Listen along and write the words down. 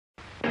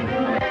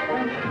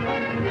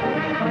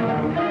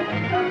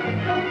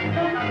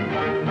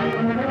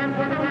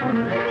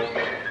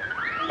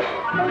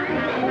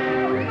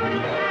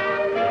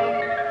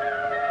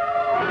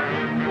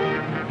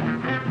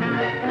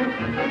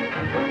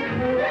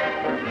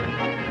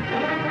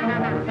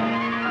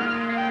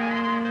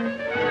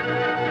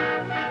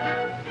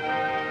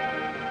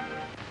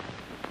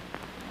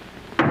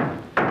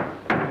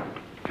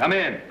Come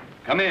in.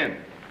 Come in.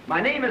 My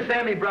name is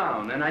Sammy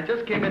Brown, and I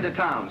just came into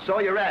town. Saw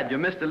your ad. You're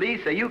Mr.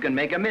 Lee, say you can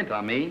make a mint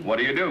on me. What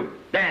do you do?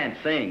 Dance,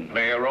 sing.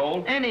 Play a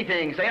role?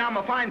 Anything. Say I'm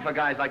a fine for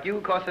guys like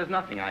you, 'cause there's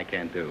nothing I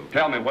can't do.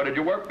 Tell me, what did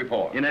you work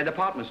before? In a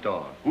department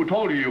store. Who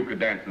told you you could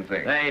dance and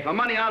sing? Hey, for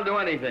money, I'll do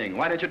anything.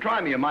 Why don't you try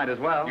me? You might as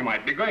well. You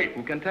might be great.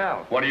 Who can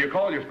tell? What do you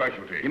call your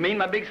specialty? You mean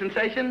my big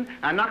sensation?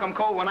 I knock 'em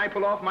cold when I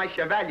pull off my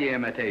Chevalier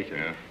imitation.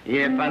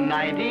 Yeah. If a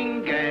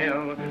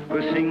nightingale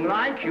could sing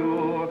like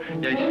you,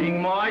 they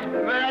sing much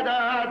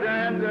better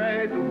than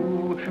they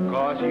do,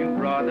 'cause you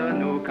brought a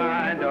new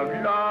kind of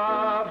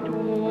love to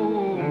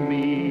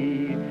me.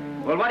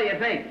 Well, what do you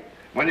think?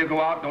 When you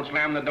go out, don't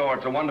slam the door.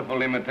 It's a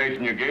wonderful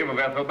imitation you gave of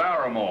Ethel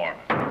Barrymore.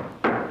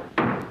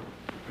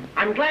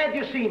 I'm glad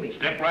you see me.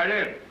 Step right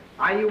in.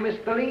 Are you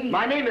Mr. Lee?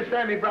 My name is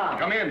Sammy Brown.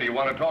 Come in. Do you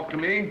want to talk to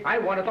me? I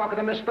want to talk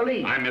to Mr.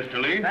 Lee. I'm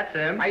Mr. Lee. That's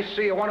him. I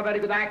see you want a very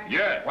good act.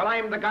 Yes. Well,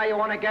 I'm the guy you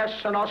want to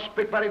guess, and I'll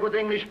speak very good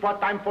English, but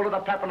I'm full of the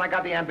pep and I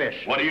got the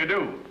ambition. What do you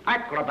do?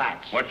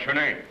 Acrobats. What's your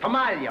name?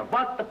 Familiar,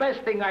 but the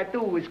best thing I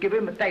do is give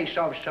imitation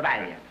of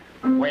Chevalier.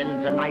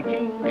 When the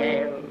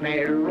nightingale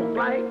may look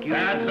like you.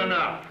 That's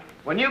enough.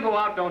 When you go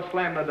out, don't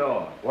slam the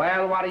door.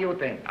 Well, what do you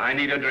think? I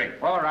need a drink.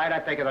 All right, I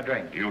take it a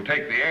drink. You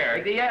take the air.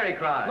 Like the air, he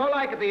cried. No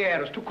like it, the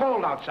air. It's too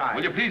cold outside.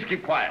 Will you please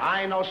keep quiet?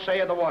 I no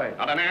say the word.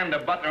 Not an and, a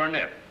but, or an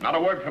if. Not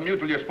a word from you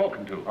till you're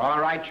spoken to. All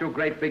right, you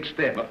great big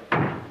stiff.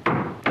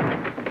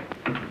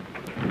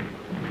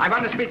 I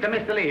want to speak to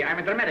Mr. Lee. I'm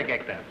a dramatic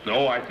actor.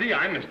 So, I see.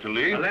 I'm Mr.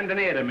 Lee. Well, lend an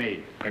ear to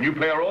me. Can you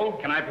play a role?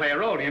 Can I play a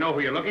role? Do you know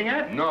who you're looking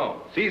at?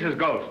 No. Caesar's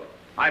ghost.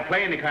 I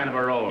play any kind of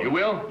a role. You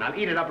will? Now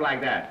eat it up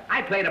like that.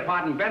 I played a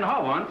part in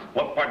Ben-Hur once.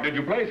 What part did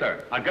you play,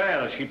 sir? A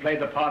girl, she played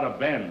the part of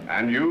Ben.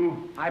 And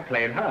you? I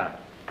played her.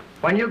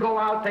 When you go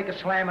out, take a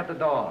slam at the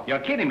door. You're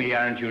kidding me,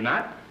 aren't you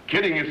not?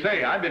 Kidding, you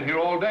say. I've been here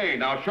all day.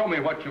 Now show me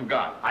what you've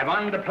got. I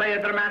wanted to play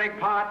a dramatic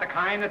part, the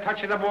kind that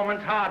touches a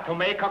woman's heart, to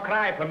make her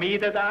cry, for me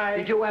to die.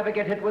 Did you ever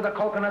get hit with a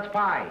coconut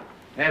pie?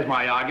 There's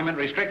my argument.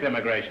 Restrict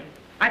immigration.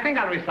 I think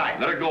I'll recite.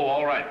 Let it go,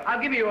 all right. I'll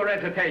give you a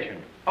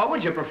recitation. Or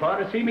would you prefer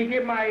to see me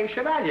give my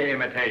Chevalier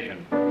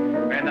imitation?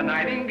 When the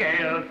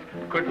nightingales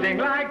could sing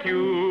like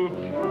you,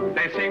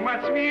 they sing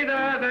much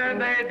sweeter than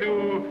they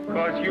do,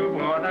 'cause you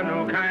brought a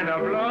new kind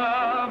of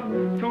love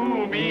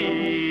to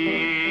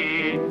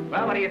me.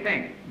 Well, what do you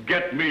think?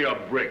 Get me a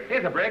brick.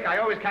 Here's a brick. I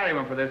always carry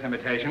one for this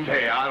imitation.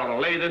 Say, I ought to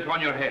lay this on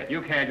your head.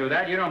 You can't do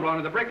that. You don't belong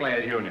to the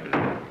Bricklayers Union.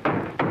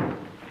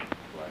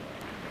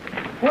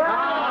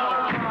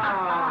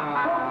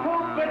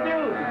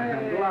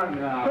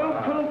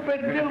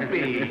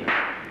 Poop-poop-a-doopy.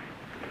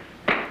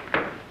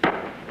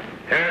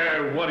 Hey,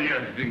 what do you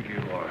think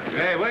you are?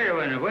 Hey, wait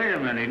a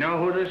minute. You know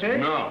who this is?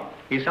 No.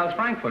 He sells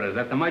frankfurters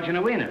at the Merchant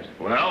of Wieners.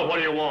 Well, what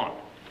do you want?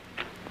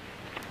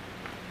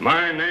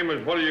 My name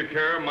is What Do You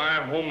Care? My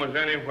home is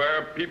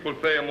anywhere. People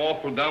say I'm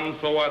awful dumb,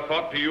 so I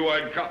thought to you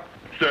I'd come.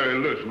 Say,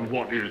 listen,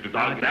 what is the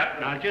dog that?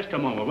 Now, just a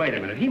moment. Wait a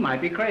minute. He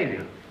might be crazy.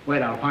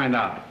 Wait, I'll find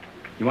out.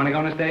 You want to go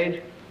on the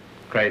stage?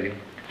 Crazy.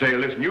 Say,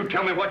 listen, you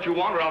tell me what you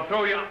want or I'll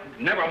throw you out.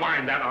 Never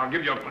mind that. I'll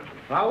give you a punch.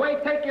 Now,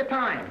 wait, take your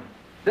time.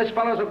 This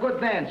fellow's a good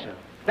dancer.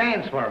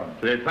 Dance for him.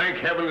 Say, thank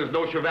heaven there's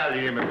no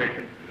Chevalier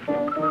imitation.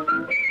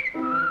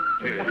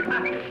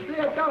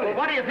 Well,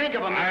 what do you think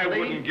of him, I Mr. Lee?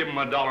 wouldn't give him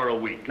 $1 a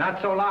week.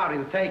 Not so loud,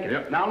 he'll take it.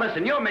 Yep. Now,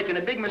 listen, you're making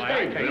a big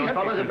mistake. tell you, These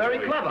fellas are very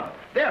clever.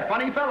 They're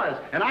funny fellas.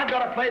 And I've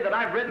got a play that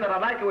I've written that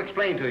I'd like to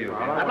explain to you.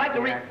 I'd like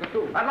to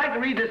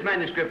read this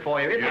manuscript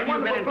for you. It's a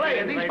wonderful play,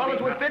 and these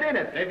fellas would fit in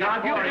it. Now,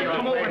 if you'll just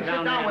come over and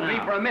sit down with me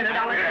for a minute,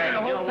 I'll explain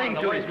the whole thing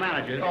to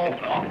you.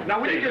 Now,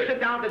 will you just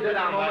sit down to sit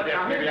down? Now,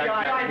 here's the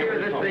idea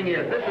of this thing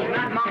is. This is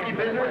not monkey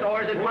business,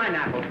 or is it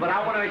pineapples? But I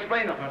want to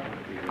explain the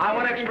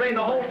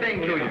whole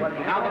thing to you.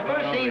 Now, the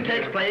first scene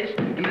takes place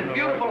in this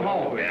beautiful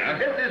home.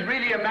 This is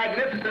really a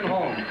magnificent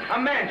home. A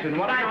mansion.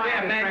 When I say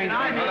a mansion,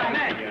 I mean a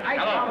mansion. I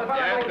saw the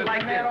fellow goes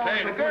like this.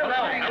 The girl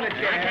sitting in the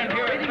chair. I can't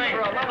hear a thing.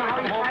 For a lover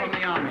come home from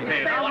the army.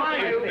 Now,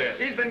 mind you,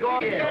 she's been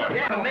gone for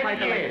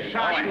many years.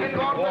 She's been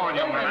gone for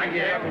so many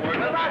years.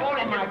 Well, I'm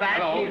holding my back.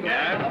 Well,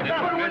 there's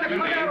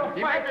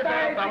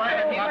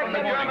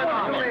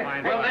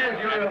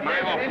your my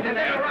office.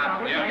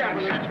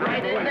 That's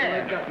right in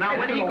there. Now,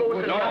 when he goes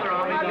to the other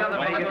army, the other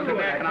fellow goes to the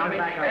American army,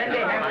 and they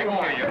have a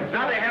war.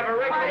 Now they have a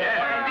regular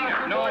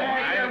no,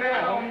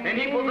 and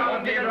he pulls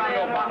out a beer out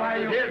of the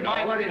bottle. Here's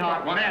my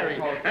sweetheart, Mary.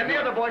 And the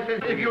other boy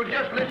says, if you'll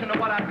just listen to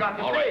what I've got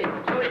to say.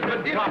 So it's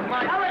a different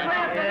my...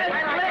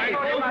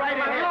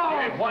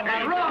 What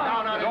I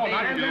wrong.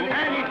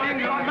 Anything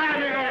you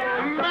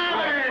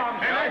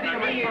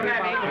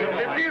marry.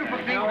 The beautiful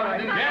thing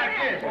was in like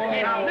this.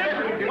 Now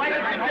listen, why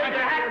don't you take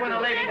your hat when a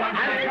lady comes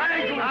in?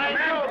 I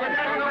know, but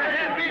that's not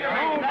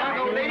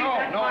a lady.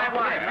 That's my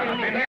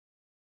wife.